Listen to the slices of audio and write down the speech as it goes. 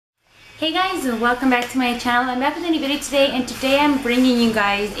Hey guys, and welcome back to my channel. I'm back with a new video today, and today I'm bringing you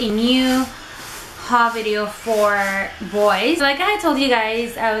guys a new haul video for boys. Like I told you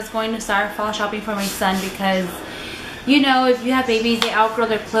guys, I was going to start fall shopping for my son because, you know, if you have babies, they outgrow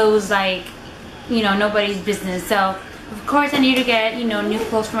their clothes like, you know, nobody's business. So of course I need to get, you know, new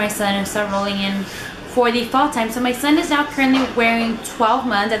clothes for my son and start rolling in for the fall time. So my son is now currently wearing 12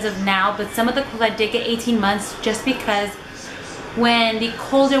 months as of now, but some of the clothes I did get 18 months just because when the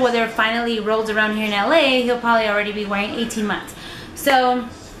colder weather finally rolls around here in LA, he'll probably already be wearing 18 months. So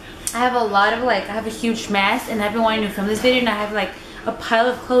I have a lot of I have a huge mess, and I've been wanting to film this video, and I have like a pile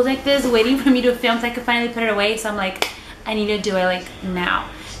of clothes like this waiting for me to film so I can finally put it away. So I'm like, I need to do it like now.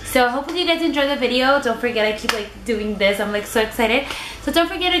 So hopefully you guys enjoy the video. Don't forget, I keep like doing this. I'm like so excited. So don't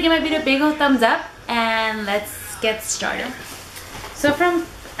forget to give my video a big old thumbs up, and let's get started. So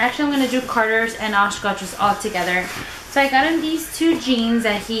actually I'm gonna do Carter's and OshKosh's all together. So I got him these two jeans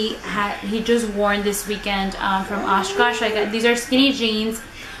that he just worn this weekend from OshKosh. These are skinny jeans,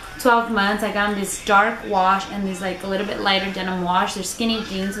 12 months. I got him this dark wash and these like a little bit lighter denim wash. They're skinny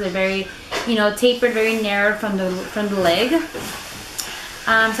jeans, so they're very, you know, tapered, very narrow from the leg. So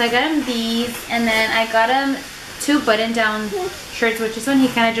I got him these, and then I got him two button-down shirts, which this one he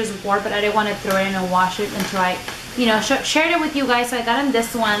kind of just wore, but I didn't want to throw it in and wash it until I, you know, shared it with you guys. So I got him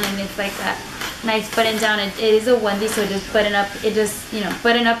this one, and it's like a nice button down. It is a onesie, so just button up. It just, you know,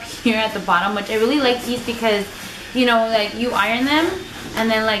 button up here at the bottom, which I really like these because, you know, like you iron them and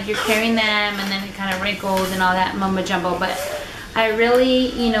then like you're carrying them and then it kind of wrinkles and all that mumbo jumbo. But I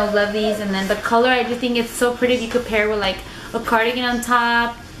really, you know, love these. And then the color, I just think it's so pretty. If you could pair with like a cardigan on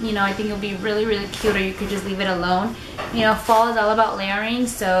top, you know, I think it'll be really, really cute. Or you could just leave it alone. You know, fall is all about layering,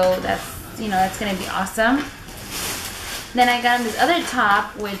 so that's, you know, that's gonna be awesome. Then I got him this other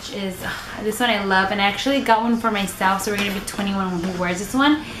top, which is, this one I love, and I actually got one for myself, so we're going to be 21 when he wears this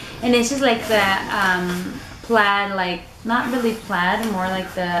one. And it's just like the plaid, like, not really plaid, more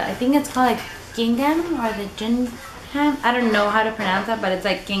like the, I think it's called like gingham or the gingham. I don't know how to pronounce that, but it's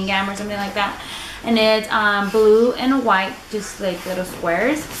like gingham or something like that. And it's blue and white, just like little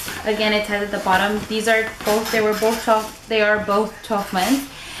squares. Again, it has at the bottom, these are both, they are both 12 months.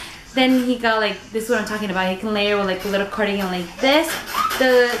 Then he got like, this is what I'm talking about, he can layer with like a little cardigan like this.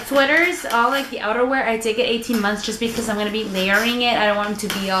 The sweaters, all like the outerwear, I did get 18 months just because I'm going to be layering it. I don't want them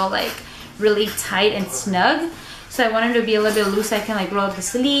to be all like really tight and snug. So I want him to be a little bit loose so I can like roll up the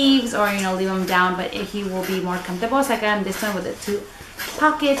sleeves or, you know, leave them down, but he will be more comfortable. So I got him this one with the two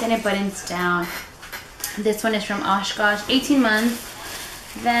pockets and it buttons down. This one is from OshKosh, 18 months.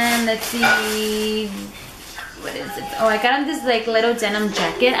 Then let's see, what is it? Oh, I got him this like little denim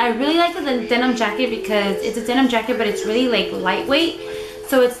jacket. I really like the denim jacket because it's a denim jacket, but it's really like lightweight.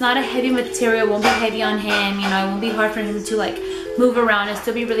 So it's not a heavy material, it won't be heavy on him, you know, it won't be hard for him to like move around. It'll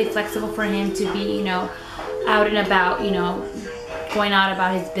still be really flexible for him to be, you know, out and about, you know, going out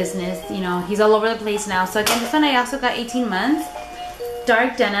about his business. You know, he's all over the place now. So again, this one I also got 18 months.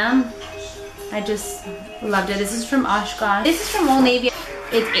 Dark denim. I just loved it. This is from OshKosh. This is from Old Navy.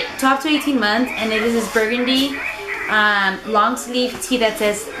 It's 12 to 18 months, and it is this burgundy long sleeve tee that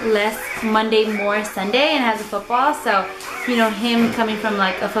says less Monday, more Sunday, and has a football. So, you know, him coming from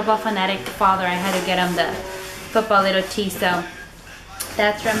like a football fanatic father, I had to get him the football little tee. So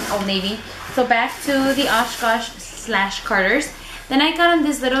that's from Old Navy. So back to the OshKosh / Carter's. Then I got him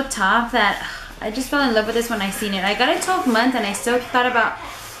this little top that I just fell in love with this when I seen it. I got it 12 months, and I still thought about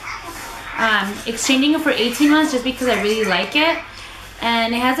exchanging it for 18 months just because I really like it.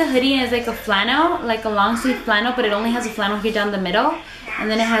 And it has a hoodie, and it's like a flannel, like a long sleeve flannel, but it only has a flannel here down the middle, and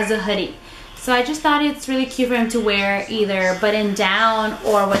then it has a hoodie. So I just thought it's really cute for him to wear either button down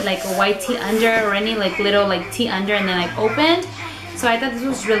or with like a white tee under, or any like little like tee under and then like opened. So I thought this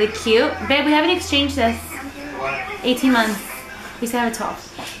was really cute. Babe, we haven't exchanged this. 18 months. We still have 12.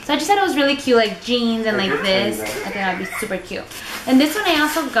 So I just thought it was really cute, like jeans and like this. I think that would be super cute. And this one I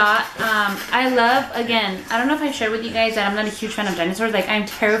also got, I love, again, I don't know if I shared with you guys that I'm not a huge fan of dinosaurs. Like, I'm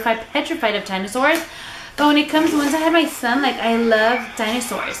petrified of dinosaurs. But when it comes, once I had my son, like, I love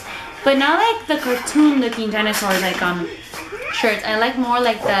dinosaurs. But not like the cartoon looking dinosaurs, like shirts. I like more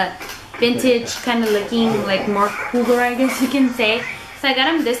like the vintage kind of looking, like more cooler, I guess you can say. So I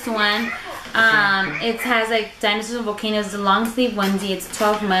got him this one. It has like dinosaurs and volcanoes, the long sleeve onesie. It's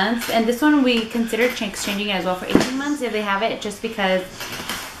 12 months, and this one we considered exchanging it as well for 18 months if they have it, just because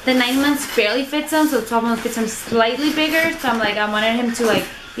the 9 months barely fits him, so 12 months fits him slightly bigger. So I'm like, I wanted him to like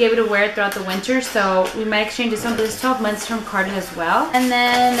be able to wear it throughout the winter, so we might exchange this one. But it's 12 months from Carter as well. And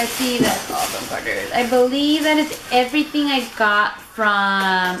then let's see, that's all from Carter's. I believe that is everything I got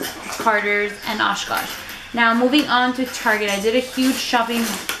from Carter's and OshKosh. Now moving on to Target, I did a huge shopping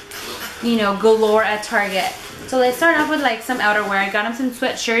you know, galore at Target. So let's start off with like some outerwear. I got him some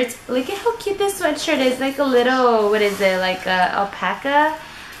sweatshirts. Look at how cute this sweatshirt is. Like a little, what is it, like a alpaca?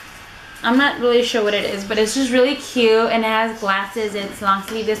 I'm not really sure what it is, but it's just really cute, and it has glasses. It's long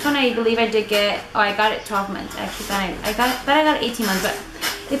sleeve. This one I believe I did get, oh, I got it 12 months. Actually, I got it 18 months, but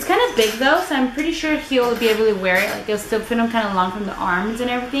it's kind of big though, so I'm pretty sure he'll be able to wear it. Like it'll still fit him kind of long from the arms and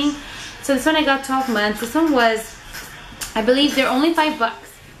everything. So this one I got 12 months. This one was, I believe they're only $5.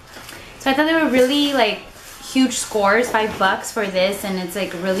 So I thought they were really like huge scores, $5 for this, and it's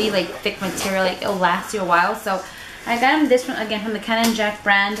like really like thick material. Like it'll last you a while. So I got him this one again from the Ken & Jack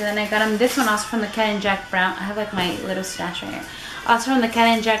brand, and then I got him this one also from the Ken & Jack brand. I have like my little stash right here. Also from the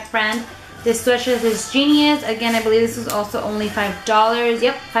Ken & Jack brand. This sweatshirt is Genius. Again, I believe this was also only $5.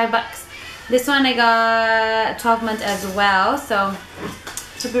 Yep, $5. This one I got 12 months as well. So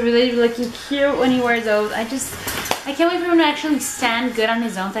it'll be really looking cute when he wears those. I can't wait for him to actually stand good on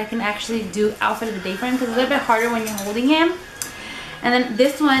his own, so I can actually do outfit of the day for him, because it's a little bit harder when you're holding him. And then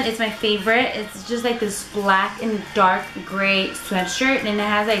this one is my favorite. It's just like this black and dark gray sweatshirt, and it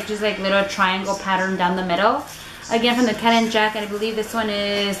has like just like little triangle pattern down the middle. Again from the Ken & Jack, and I believe this one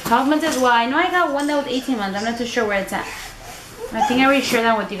is 12 months as well. I know I got one that was 18 months. I'm not too sure where it's at. I think I already shared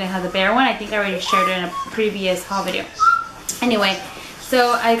that with you guys. The bear one, I think I already shared it in a previous haul video. Anyway,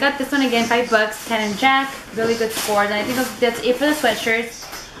 so I got this one again, $5, Ken & Jack. Really good scores, and I think that's it for the sweatshirts.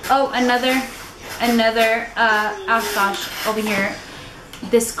 Oh, another OshKosh over here.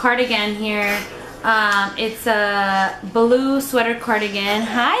 This cardigan here, it's a blue sweater cardigan.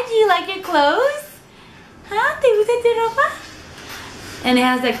 Hi, do you like your clothes? Huh? ¿Te gusta tu ropa? And it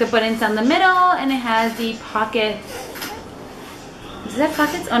has like the buttons down the middle, and it has the pocket. Does it have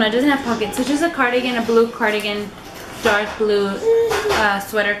pockets? Oh no, it doesn't have pockets. So it's just a cardigan, a blue cardigan, dark blue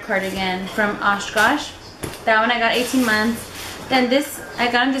sweater cardigan from OshKosh. That one I got 18 months. Then this,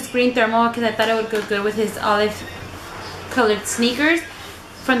 I got him this green thermal because I thought it would go good with his olive colored sneakers.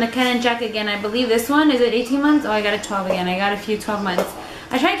 From the Ken & Jack again, I believe this one, is it 18 months? Oh, I got it 12 again. I got a few 12 months.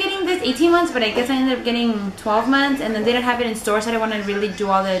 I tried getting this 18 months, but I guess I ended up getting 12 months, and then they didn't have it in store, so I didn't want to really do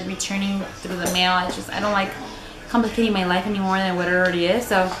all the returning through the mail. I don't like complicating my life any more than what it already is.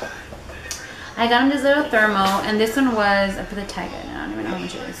 So I got him this little thermal, and this one was, I put the tag in, I don't even know how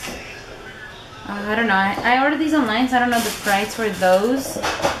much it is. I don't know. I ordered these online, so I don't know the price for those.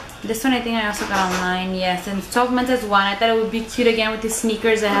 This one I think I also got online, yes, and 12 months as one. I thought it would be cute again with the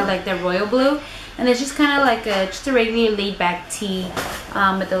sneakers that have like the royal blue, and it's just kind of like just a regular laid back tee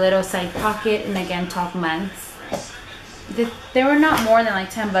with a little side pocket, and again 12 months. They were not more than like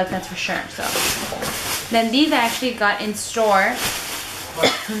 $10, that's for sure. So then these I actually got in store.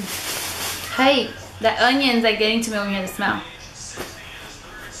 Hey, the onions are getting to me over here, the smell.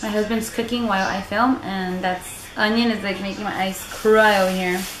 My husband's cooking while I film, and that's onion is like making my eyes cry over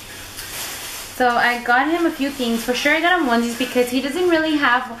here. So I got him a few things. For sure I got him onesies because he doesn't really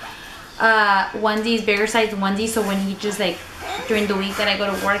have onesies, bigger size onesies. So when he just like, during the week that I go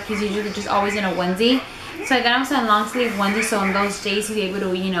to work, he's usually just always in a onesie. So I got him some long sleeve onesies, so on those days he's able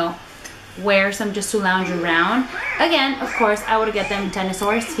to, you know, wear some just to lounge around. Again, of course, I would get them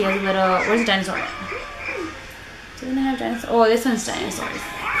dinosaurs. He has a little, where's the dinosaur? Doesn't it have dinosaurs? Oh, this one's dinosaurs.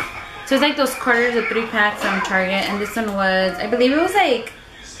 So it's like those quarters of 3-pack from Target, and this one was, I believe it was like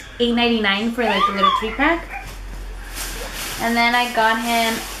 $8.99 for like the little 3-pack. And then I got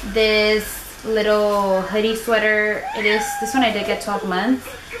him this little hoodie sweater. This one I did get 12 months,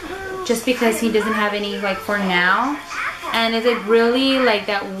 just because he doesn't have any like for now. And it's like really like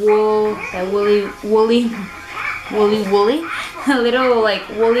that wool, that woolly, a little like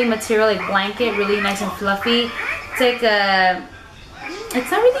woolly material, like blanket, really nice and fluffy. It's like a, it's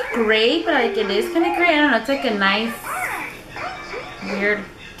not really gray, but like it is kind of gray. I don't know. It's like a nice, weird,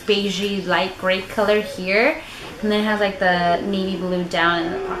 beigey, light gray color here. And then it has like the navy blue down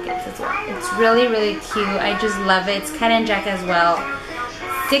in the pockets as well. It's really, really cute. I just love it. It's Ken & Jack as well.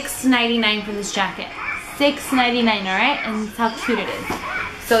 $6.99 for this jacket. $6.99, alright? And that's how cute it is.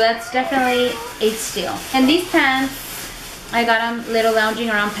 So that's definitely a steal. And these pants, I got them little lounging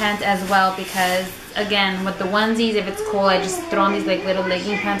around pants as well, because again, with the onesies, if it's cold, I just throw on these like little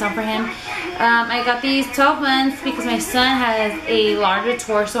legging pants on for him. I got these 12 months because my son has a larger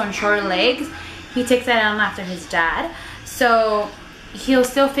torso and shorter legs. He takes that on after his dad. So he'll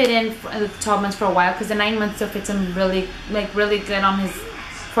still fit in for the 12 months for a while, because the 9 months still fits him really, like really good on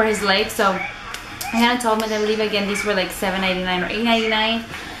for his legs. So I had 12 months, I believe. Again, these were like $7.99 or $8.99.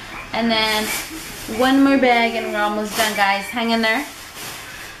 And then one more bag and we're almost done, guys. Hang in there.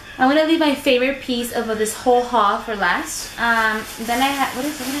 I'm gonna leave my favorite piece of this whole haul for last. Then I have, what do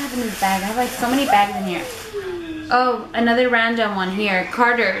I have in this bag? I have like so many bags in here. Oh, another random one here.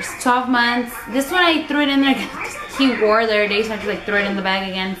 Carter's, 12 months. This one I threw it in there because he wore the other day, so I just like threw it in the bag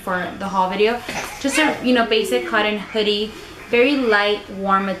again for the haul video. Just a, you know, basic cotton hoodie. Very light,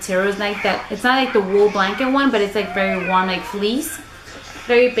 warm materials like that. It's not like the wool blanket one, but it's like very warm, like fleece.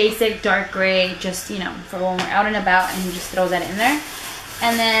 Very basic, dark gray, just, you know, for when we're out and about, and he just throws that in there.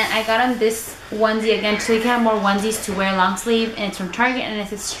 And then I got him this onesie again, so you can have more onesies to wear long sleeve, and it's from Target, and it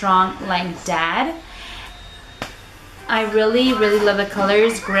says strong like dad. I really love the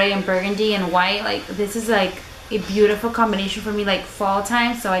colors, gray and burgundy and white. Like, this is like a beautiful combination for me, like fall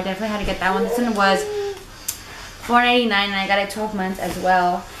time, so I definitely had to get that one. This one was $4.99, and I got it 12 months as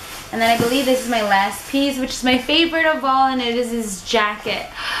well. And then I believe this is my last piece, which is my favorite of all, and it is this jacket.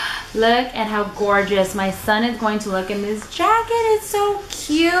 Look at how gorgeous my son is going to look in this jacket. It's so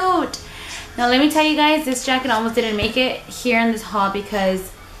cute. Now let me tell you guys, this jacket almost didn't make it here in this haul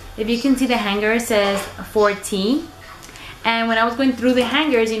because if you can see the hanger, it says 4T. And when I was going through the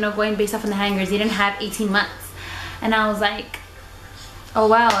hangers, you know, going based off on the hangers, they didn't have 18 months. And I was like, oh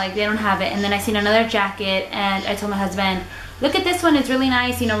wow, like they don't have it. And then I seen another jacket, and I told my husband, look at this one, it's really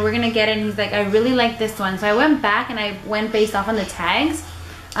nice, you know, we're gonna get it. And he's like, I really like this one. So I went back and I went based off on the tags,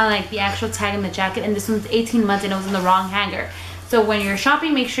 on like the actual tag in the jacket, and this one's 18 months and it was in the wrong hanger. So when you're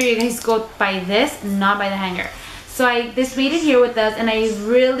shopping, make sure you guys go by this, not by the hanger. So this made it here with us, and I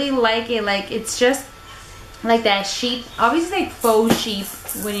really like it. Like, it's just like that sheep, obviously like faux sheep,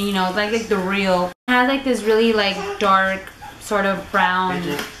 when you know, like the real. It has like this really like dark sort of brown,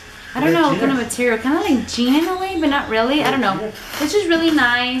 I don't know what kind of material, kind of like jean in a way, but not really. I don't know. It's just really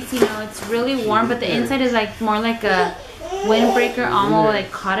nice, you know, it's really warm, but the inside is like more like a windbreaker, almost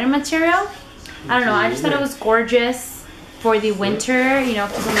like cotton material. I don't know, I just thought it was gorgeous for the winter, you know,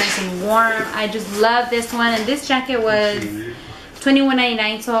 keep it nice and warm. I just love this one, and this jacket was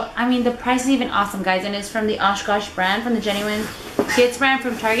 $21.99. So I mean, the price is even awesome, guys, and it's from the OshKosh brand, from the Genuine Kids brand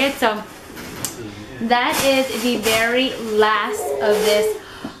from Target. So that is the very last of this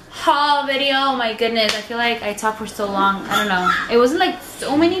haul video. Oh my goodness, I feel like I talked for so long. I don't know, it wasn't like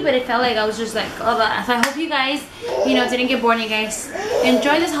so many, but it felt like I was just like, oh, so I hope you guys, you know, didn't get bored and you guys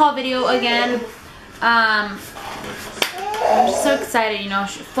enjoy this haul video again. I'm just so excited, you know,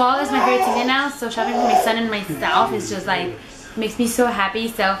 fall is my favorite season now, so shopping for my son and myself is just like, makes me so happy.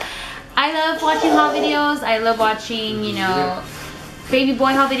 So I love watching haul videos, I love watching, you know, baby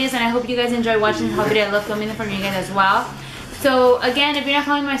boy haul videos, and I hope you guys enjoy watching the haul video. I love filming them for you guys as well. So again, if you're not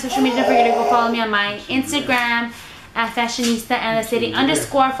following my social media, don't forget to go follow me on my Instagram at fashionista and the city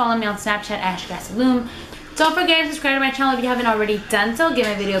 _ follow me on Snapchat at @ashgasoloom. Don't forget to subscribe to my channel if you haven't already done so. Give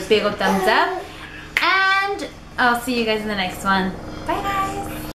my video a big old thumbs up, and I'll see you guys in the next one. Bye guys.